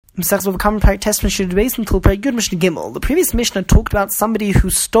Bava Kama Testament should base until Good Mishnah Gimel. The previous Mishnah talked about somebody who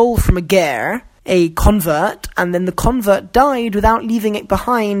stole from a ger, a convert, and then the convert died without leaving it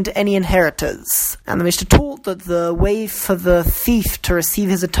behind any inheritors. And the Mishnah taught that the way for the thief to receive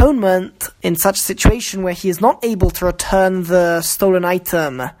his atonement in such a situation where he is not able to return the stolen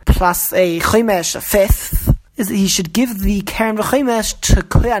item plus a chomesh, a fifth, is that he should give the keren v'chomesh to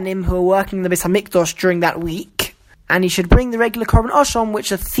kohanim who are working in the Beis HaMikdash during that week. And he should bring the regular korban asham,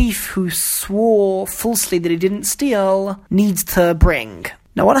 which a thief who swore falsely that he didn't steal needs to bring.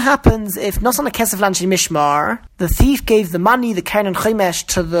 Now what happens if Nosan HaKesef L'Anshei Mishmar, the thief gave the money, the keren and chomesh,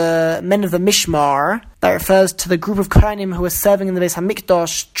 to the men of the Mishmar, that refers to the group of kohanim who were serving in the Beis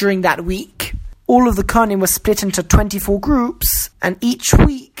HaMikdash during that week. All of the kohanim were split into 24 groups, and each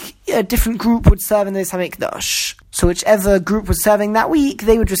week a different group would serve in the Beis HaMikdash. So whichever group was serving that week,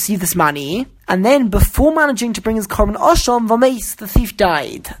 they would receive this money. And then, before managing to bring his korban asham, v'meis, the thief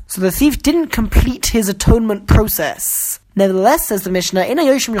died. So the thief didn't complete his atonement process. Nevertheless, says the Mishnah,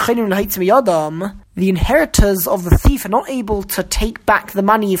 the inheritors of the thief are not able to take back the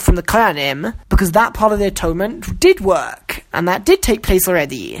money from the kohanim, because that part of the atonement did work, and that did take place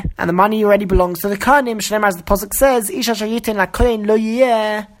already, and the money already belongs to the kohanim. Shneimar, as the pasuk says,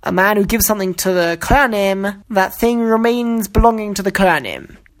 a man who gives something to the kohanim, that thing remains belonging to the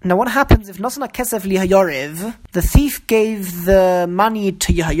kohanim. Now what happens if Nosan HaKesef L'Yehayoriv, the thief gave the money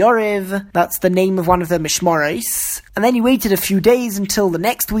to Yehayoriv, that's the name of one of the Mishmaros, and then he waited a few days until the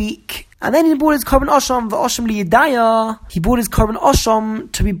next week, and then he bought his korban asham, v'asham liyedaya. He bought his korban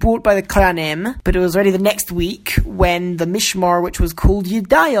asham to be bought by the kohanim, but it was already the next week when the mishmar, which was called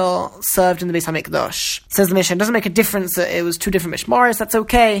Yedaya, served in the Beis HaMikdash. Says the Mishnah, it doesn't make a difference that it was two different mishmaros, that's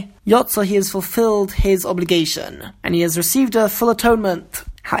okay. Yotza, he has fulfilled his obligation, and he has received a full atonement.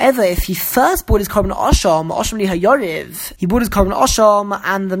 However, if he first bought his korban asham liyehayoriv, he bought his korban asham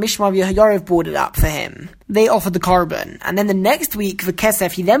and the mishmar of Yehayoriv bought it up for him. They offered the korban, and then the next week, the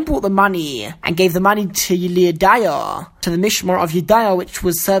kesef, he then bought the money and gave the money to Yedaya, to the mishmar of Yedaya, which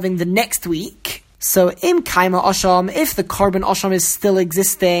was serving the next week. So, im kaima asham, if the korban asham is still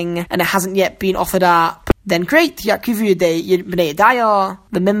existing and it hasn't yet been offered up, then great, Yakivu Bnei Yedaya,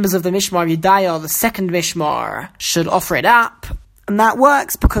 the members of the mishmar of Yedaya, the second mishmar, should offer it up. And that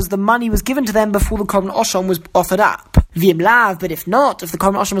works because the money was given to them before the korban asham was offered up. V'im lav, but if not, if the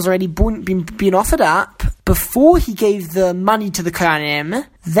korban asham has already been offered up before he gave the money to the kohanim,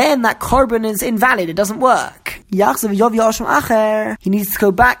 then that korban is invalid, it doesn't work. He needs to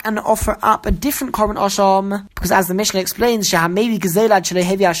go back and offer up a different korban asham, because as the Mishnah explains,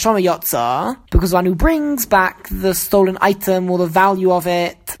 because one who brings back the stolen item or the value of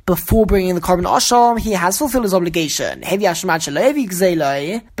it before bringing the korban asham, he has fulfilled his obligation. But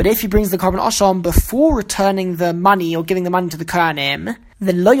if he brings the korban asham before returning the money or giving the money to the kohanim,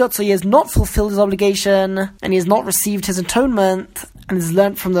 then lo yotzo, he has not fulfilled his obligation, and he has not received his atonement, and is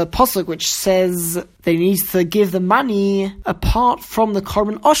learnt from the pasuk which says that he needs to give the money apart from the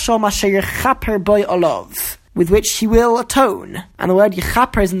korban asham asher yechaper boy olav, with which he will atone. And the word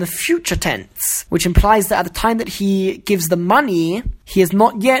yechaper is in the future tense, which implies that at the time that he gives the money, he has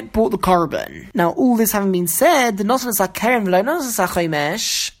not yet bought the korban. Now, all this having been said, the nosan keren v'lo nosan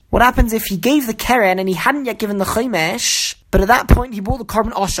chomesh. What happens if he gave the keren and he hadn't yet given the chomesh, but at that point he bought the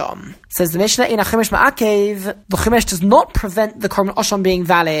korban asham? Says the Mishnah, in a chomesh ma'akev, the chomesh does not prevent the korban asham being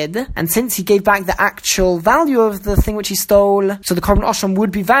valid, and since he gave back the actual value of the thing which he stole, so the korban asham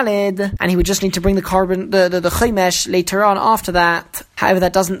would be valid, and he would just need to bring the chomesh later on after that. However,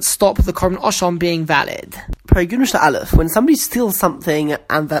 that doesn't stop the korban asham being valid. When somebody steals something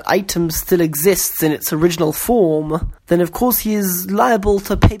and that item still exists in its original form, then of course he is liable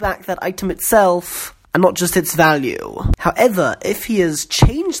to pay back that item itself, and not just its value. However, if he has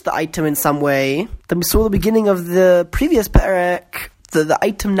changed the item in some way, then we saw at the beginning of the previous perek that the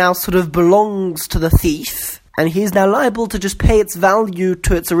item now sort of belongs to the thief, and he is now liable to just pay its value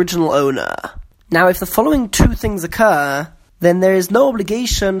to its original owner. Now, if the following two things occur, then there is no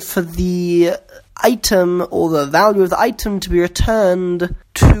obligation for the item or the value of the item to be returned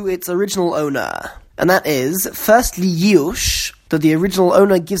to its original owner. And that is, firstly, Yush, that the original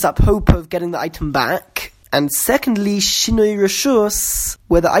owner gives up hope of getting the item back, and secondly, Shinoi Reshus,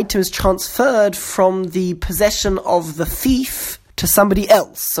 where the item is transferred from the possession of the thief to somebody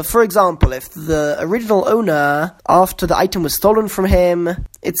else. So for example, if the original owner, after the item was stolen from him,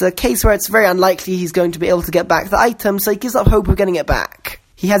 it's a case where it's very unlikely he's going to be able to get back the item, so he gives up hope of getting it back.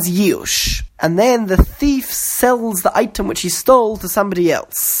 He has Yush. And then the thief sells the item which he stole to somebody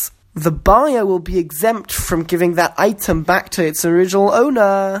else. The buyer will be exempt from giving that item back to its original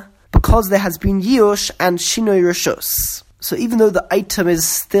owner because there has been Yush and Shinoi Reshus. So even though the item is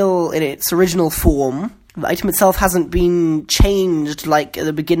still in its original form, the item itself hasn't been changed like at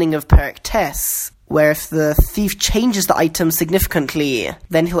the beginning of Perek Tes, where if the thief changes the item significantly,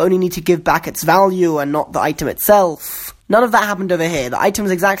 then he'll only need to give back its value and not the item itself. None of that happened over here. The item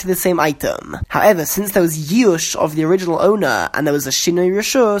is exactly the same item. However, since there was Yush of the original owner, and there was a Shinoi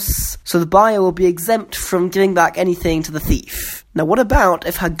Rishus, so the buyer will be exempt from giving back anything to the thief. Now what about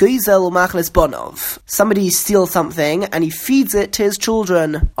if Hagoizel or Macheles Bonov? Somebody steals something, and he feeds it to his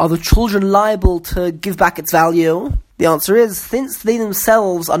children. Are the children liable to give back its value? The answer is, since they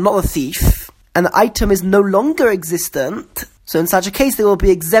themselves are not a thief, and the item is no longer existent, so in such a case they will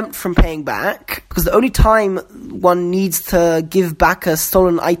be exempt from paying back, because the only time one needs to give back a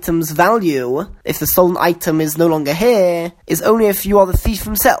stolen item's value, if the stolen item is no longer here, is only if you are the thief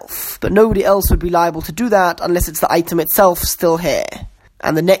himself. But nobody else would be liable to do that unless it's the item itself still here.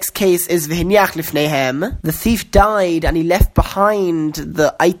 And the next case is V'hinyach lifneihem. The thief died and he left behind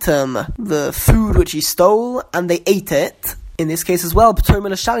the item, the food which he stole, and they ate it. In this case as well,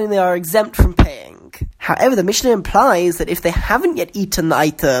 they are exempt from paying. However, the Mishnah implies that if they haven't yet eaten the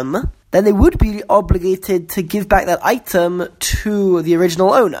item, then they would be obligated to give back that item to the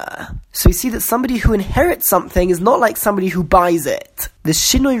original owner. So we see that somebody who inherits something is not like somebody who buys it. The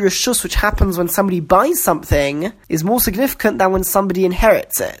Shinoi Rishus, which happens when somebody buys something, is more significant than when somebody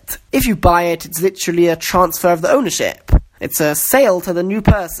inherits it. If you buy it, it's literally a transfer of the ownership. It's a sale to the new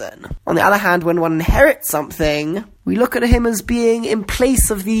person. On the other hand, when one inherits something, we look at him as being in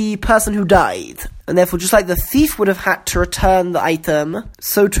place of the person who died. And therefore, just like the thief would have had to return the item,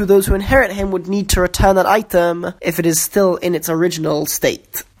 so too those who inherit him would need to return that item if it is still in its original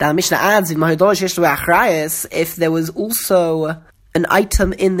state. Now, the Mishnah adds, if there was also an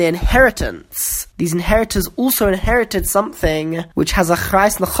item in the inheritance, these inheritors also inherited something which has a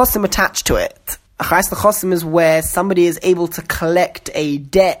achrayas nechosim attached to it. Achrayas nechosim is where somebody is able to collect a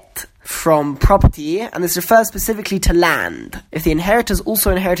debt from property, and this refers specifically to land. If the inheritors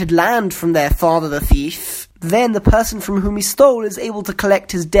also inherited land from their father, the thief, then the person from whom he stole is able to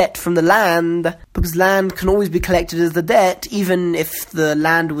collect his debt from the land, because land can always be collected as the debt, even if the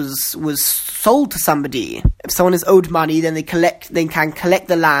land was sold to somebody. If someone is owed money, then they can collect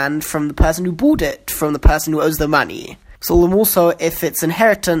the land from the person who bought it, from the person who owes the money. So all the more so, if it's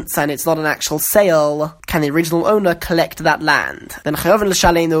inheritance and it's not an actual sale, can the original owner collect that land? Then Chayav and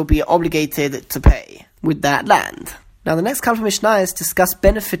L'Shalem, they will be obligated to pay with that land. Now the next couple of Mishnahs discuss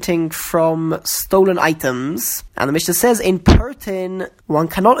benefiting from stolen items. And the Mishnah says, in Pertin, one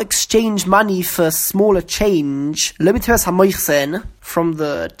cannot exchange money for smaller change, from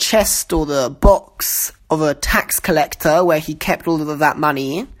the chest or the box of a tax collector where he kept all of that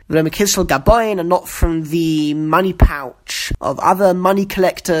money, and not from the money pouch of other money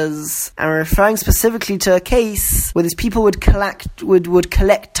collectors. And we're referring specifically to a case where these people would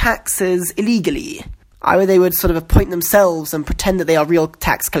collect taxes illegally. Either they would sort of appoint themselves and pretend that they are real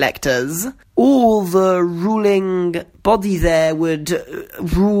tax collectors, or the ruling body there would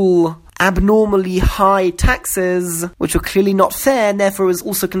rule abnormally high taxes, which were clearly not fair, and therefore was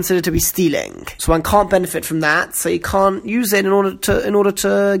also considered to be stealing. So one can't benefit from that, so you can't use it in order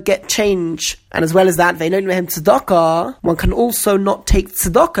to get change. And as well as that, tzedakah, one can also not take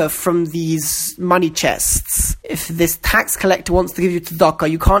tzedakah from these money chests. If this tax collector wants to give you tzedakah,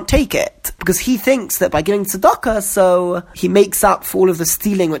 you can't take it, because he thinks that by giving tzedakah, so he makes up for all of the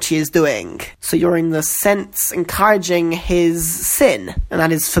stealing which he is doing. So you're in the sense encouraging his sin, and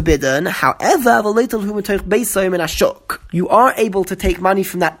that is forbidden. However, you are able to take money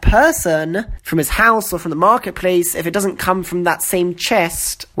from that person, from his house or from the marketplace, if it doesn't come from that same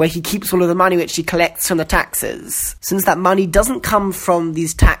chest where he keeps all of the money which he collects from the taxes. Since that money doesn't come from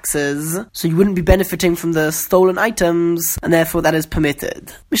these taxes, so you wouldn't be benefiting from the stolen items, and therefore that is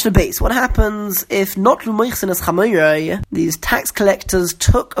permitted. Mishnah Beis, what happens if not these tax collectors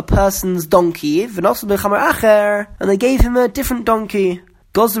took a person's donkey, and they gave him a different donkey?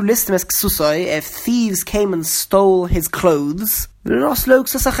 If thieves came and stole his clothes,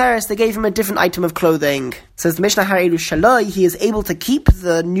 they gave him a different item of clothing. Says the Mishnah, he is able to keep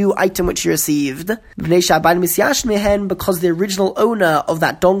the new item which he received, because the original owner of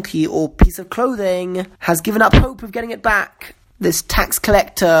that donkey or piece of clothing has given up hope of getting it back. This tax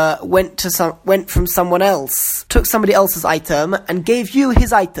collector went from someone else, took somebody else's item, and gave you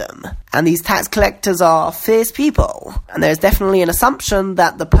his item. And these tax collectors are fierce people. And there's definitely an assumption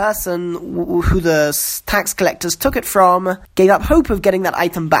that the person who the tax collectors took it from gave up hope of getting that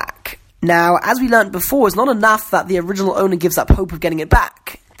item back. Now, as we learnt before, it's not enough that the original owner gives up hope of getting it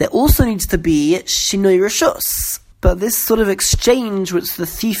back. There also needs to be Shinoi Rishus. But this sort of exchange which the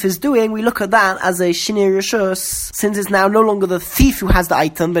thief is doing, we look at that as a shinei rishus, since it's now no longer the thief who has the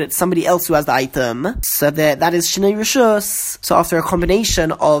item, but it's somebody else who has the item. So that is shinei rishus. So after a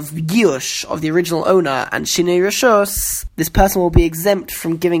combination of yush, of the original owner, and shinei rishus, this person will be exempt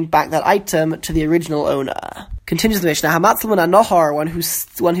from giving back that item to the original owner. Continues the Mishnah, Hamatzal min hanohar, one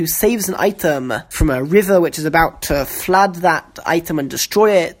who saves an item from a river which is about to flood that item and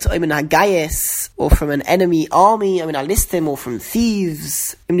destroy it, or min hagayis, or from an enemy army, or min alistim, or from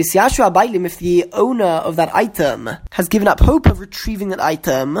thieves. If the owner of that item has given up hope of retrieving that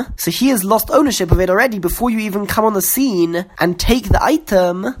item, so he has lost ownership of it already before you even come on the scene and take the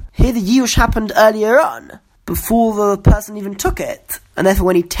item. Here the yush happened earlier on, before the person even took it. And therefore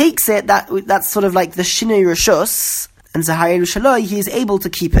when he takes it, that's sort of like the shinei rishus, and Zahayelu Shaloi, he is able to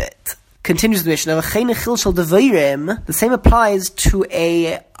keep it. Continues the Mishnah, the same applies to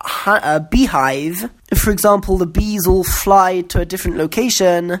a beehive. If, for example, the bees all fly to a different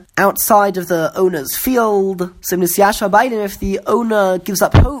location outside of the owner's field, so if the owner gives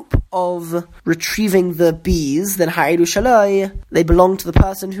up hope of retrieving the bees, then Ha'elu Shaloi, they belong to the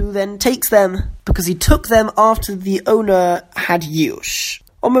person who then takes them, because he took them after the owner had yush.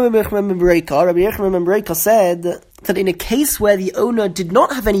 Rabbi Yochanan said that in a case where the owner did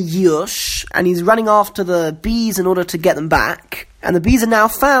not have any yush, and he's running after the bees in order to get them back, and the bees are now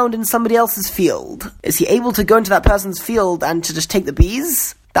found in somebody else's field, is he able to go into that person's field and to just take the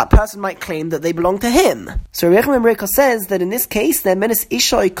bees? That person might claim that they belong to him. So Rabbi Yochanan says that in this case,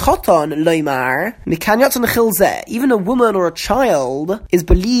 even a woman or a child is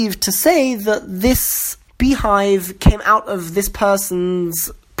believed to say that this beehive came out of this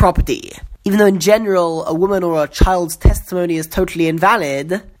person's property. Even though in general a woman or a child's testimony is totally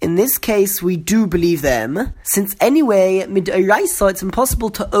invalid, in this case we do believe them, since anyway, midoraisa, it's impossible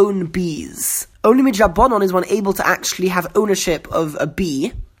to own bees. Only midrabanon is one able to actually have ownership of a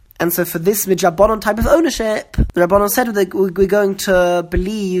bee. And so for this midrabanon type of ownership, the Rabbanon said that we're going to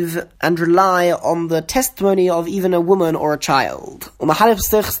believe and rely on the testimony of even a woman or a child. He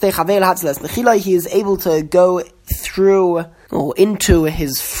is able to go through or into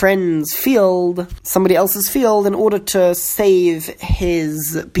his friend's field, somebody else's field, in order to save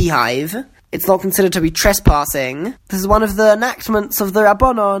his beehive. It's not considered to be trespassing. This is one of the enactments of the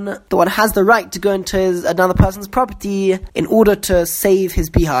Rabbanon, that one has the right to go into another person's property in order to save his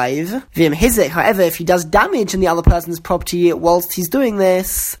beehive. However, if he does damage in the other person's property whilst he's doing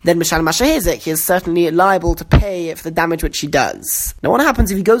this, then Mishal Masha Hizek, he is certainly liable to pay for the damage which he does. Now what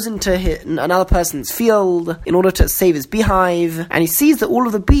happens if he goes into another person's field in order to save his beehive, and he sees that all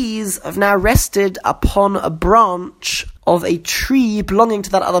of the bees have now rested upon a branch of a tree belonging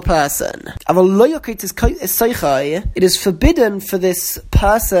to that other person? It is forbidden for this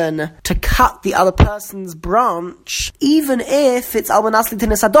person to cut the other person's branch, even if it's if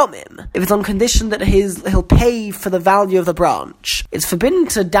it's on condition that he'll pay for the value of the branch. It's forbidden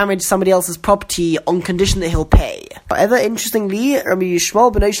to damage somebody else's property on condition that he'll pay. However, interestingly, Rabbi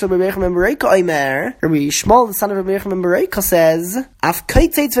Yishmael, the son of Rabbi Yochanan, says,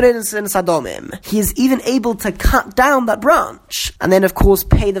 he is even able to cut down that branch, and then of course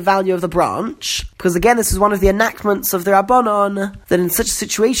pay the value of the branch, because again this is one of the enactments of the Rabbanon, that in such a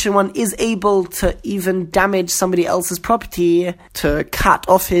situation one is able to even damage somebody else's property, to cut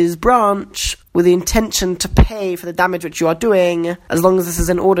off his branch with the intention to pay for the damage which you are doing, as long as this is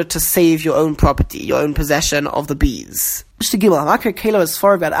in order to save your own property, your own possession of the bees.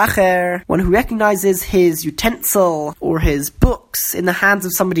 One who recognizes his utensil or his books in the hands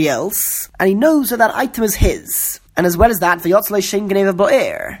of somebody else, and he knows that that item is his. And as well as that,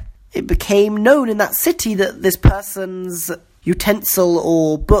 it became known in that city that this person's utensil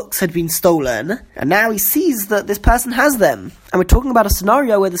or books had been stolen, and now he sees that this person has them. And we're talking about a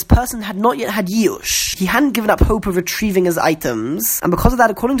scenario where this person had not yet had yush. He hadn't given up hope of retrieving his items, and because of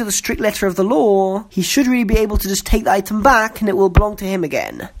that, according to the strict letter of the law, he should really be able to just take the item back and it will belong to him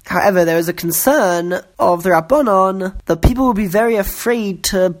again. However, there is a concern of the Rabbanon that people will be very afraid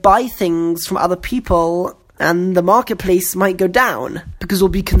to buy things from other people, and the marketplace might go down, because we'll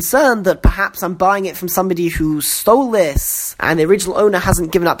be concerned that perhaps I'm buying it from somebody who stole this, and the original owner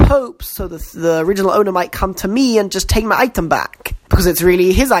hasn't given up hope, so the original owner might come to me and just take my item back, because it's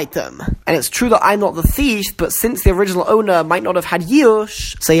really his item. And it's true that I'm not the thief, but since the original owner might not have had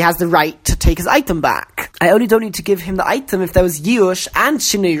yush, so he has the right to take his item back. I only don't need to give him the item if there was yush and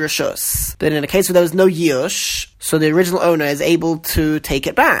shinei rishus. But in a case where there was no yush, so the original owner is able to take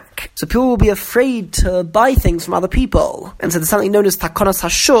it back. So people will be afraid to buy things from other people. And so there's something known as takonas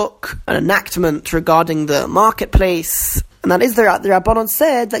hashuk, an enactment regarding the marketplace, And that is the Rabbanon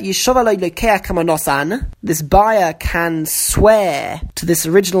said that Yishovaloi Lokea Kamanosan, this buyer can swear to this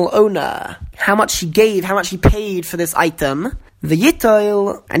original owner how much he gave, how much he paid for this item, the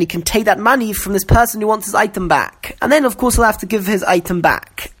Yitoil, and he can take that money from this person who wants his item back. And then, of course, he'll have to give his item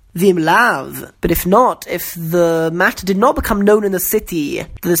back. V'im lav. But if not, if the matter did not become known in the city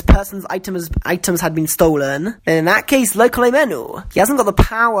that this person's items had been stolen, then in that case, lo kol imenu. He hasn't got the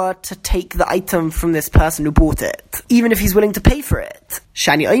power to take the item from this person who bought it, even if he's willing to pay for it.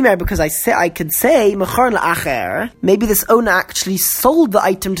 Shani omer, because I could say, mechor la'acher, maybe this owner actually sold the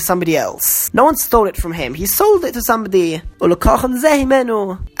item to somebody else. No one stole it from him. He sold it to somebody. Ulokachan zeh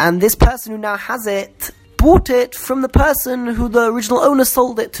imenu. And this person who now has it bought it from the person who the original owner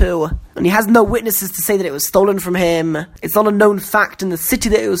sold it to. And he has no witnesses to say that it was stolen from him. It's not a known fact in the city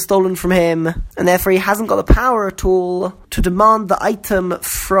that it was stolen from him. And therefore he hasn't got the power at all to demand the item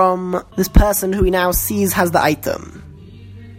from this person who he now sees has the item.